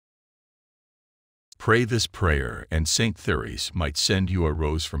Pray this prayer, and Saint Therese might send you a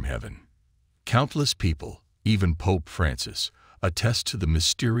rose from heaven. Countless people, even Pope Francis, attest to the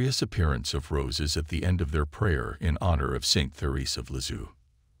mysterious appearance of roses at the end of their prayer in honor of Saint Therese of Lisieux.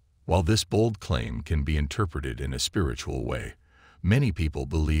 While this bold claim can be interpreted in a spiritual way, many people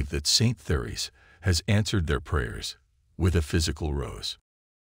believe that Saint Therese has answered their prayers with a physical rose.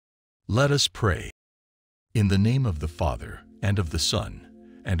 Let us pray. In the name of the Father, and of the Son,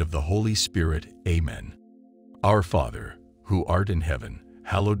 and of the Holy Spirit, Amen. Our Father, who art in heaven,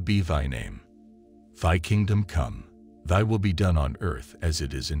 hallowed be thy name. Thy kingdom come, thy will be done on earth as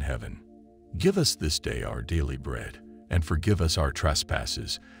it is in heaven. Give us this day our daily bread, and forgive us our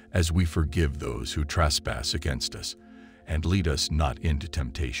trespasses, as we forgive those who trespass against us. And lead us not into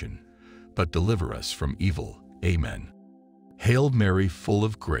temptation, but deliver us from evil. Amen. Hail Mary, full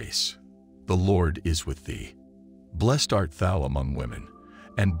of grace, the Lord is with thee. Blessed art thou among women,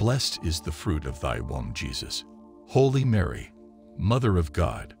 and blessed is the fruit of thy womb, Jesus. Holy Mary, Mother of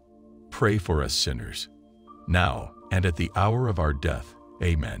God, pray for us sinners, now and at the hour of our death.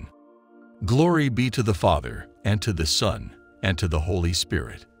 Amen. Glory be to the Father, and to the Son, and to the Holy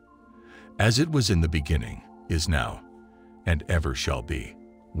Spirit, as it was in the beginning, is now, and ever shall be,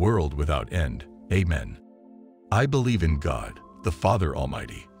 world without end. Amen. I believe in God, the Father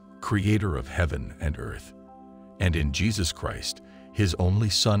Almighty, creator of heaven and earth, and in Jesus Christ, his only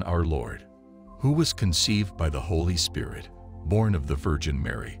Son, our Lord, who was conceived by the Holy Spirit, born of the Virgin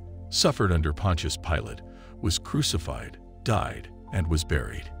Mary, suffered under Pontius Pilate, was crucified, died, and was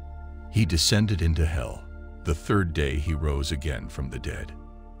buried. He descended into hell. The third day he rose again from the dead.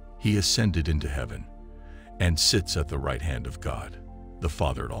 He ascended into heaven, and sits at the right hand of God, the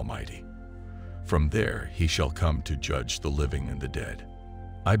Father Almighty. From there he shall come to judge the living and the dead.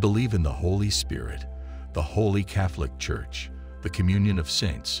 I believe in the Holy Spirit, the Holy Catholic Church, the communion of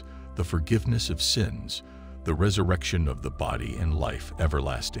saints, the forgiveness of sins, the resurrection of the body, and life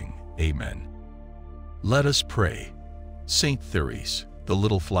everlasting. Amen. Let us pray. Saint Therese, the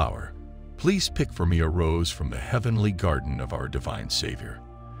little flower, please pick for me a rose from the heavenly garden of our divine Savior,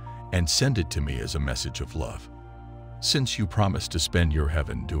 and send it to me as a message of love. Since you promise to spend your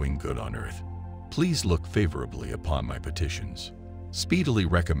heaven doing good on earth, please look favorably upon my petitions. Speedily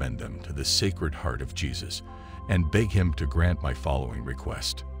recommend them to the Sacred Heart of Jesus, and beg him to grant my following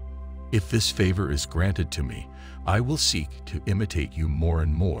request. If this favor is granted to me, I will seek to imitate you more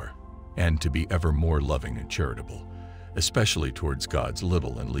and more, and to be ever more loving and charitable, especially towards God's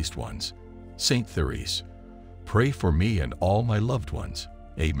little and least ones. Saint Therese, pray for me and all my loved ones.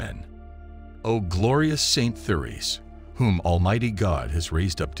 Amen. O glorious Saint Therese, whom Almighty God has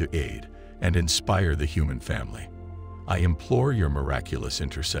raised up to aid and inspire the human family, I implore your miraculous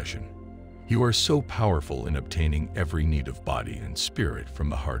intercession. You are so powerful in obtaining every need of body and spirit from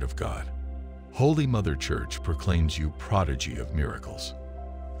the heart of God. Holy Mother Church proclaims you prodigy of miracles,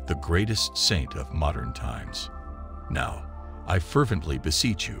 the greatest saint of modern times. Now, I fervently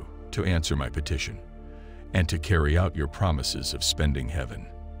beseech you to answer my petition, and to carry out your promises of spending heaven,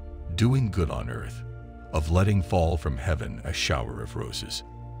 doing good on earth, of letting fall from heaven a shower of roses.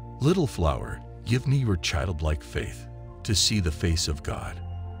 Little flower, give me your childlike faith to see the face of God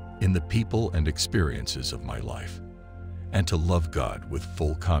in the people and experiences of my life, and to love God with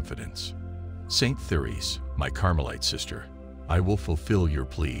full confidence. Saint Therese, my Carmelite sister, I will fulfill your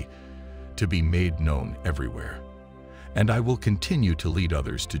plea to be made known everywhere, and I will continue to lead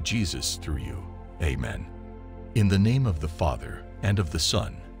others to Jesus through you. Amen. In the name of the Father, and of the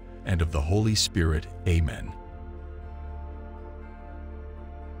Son, and of the Holy Spirit. Amen.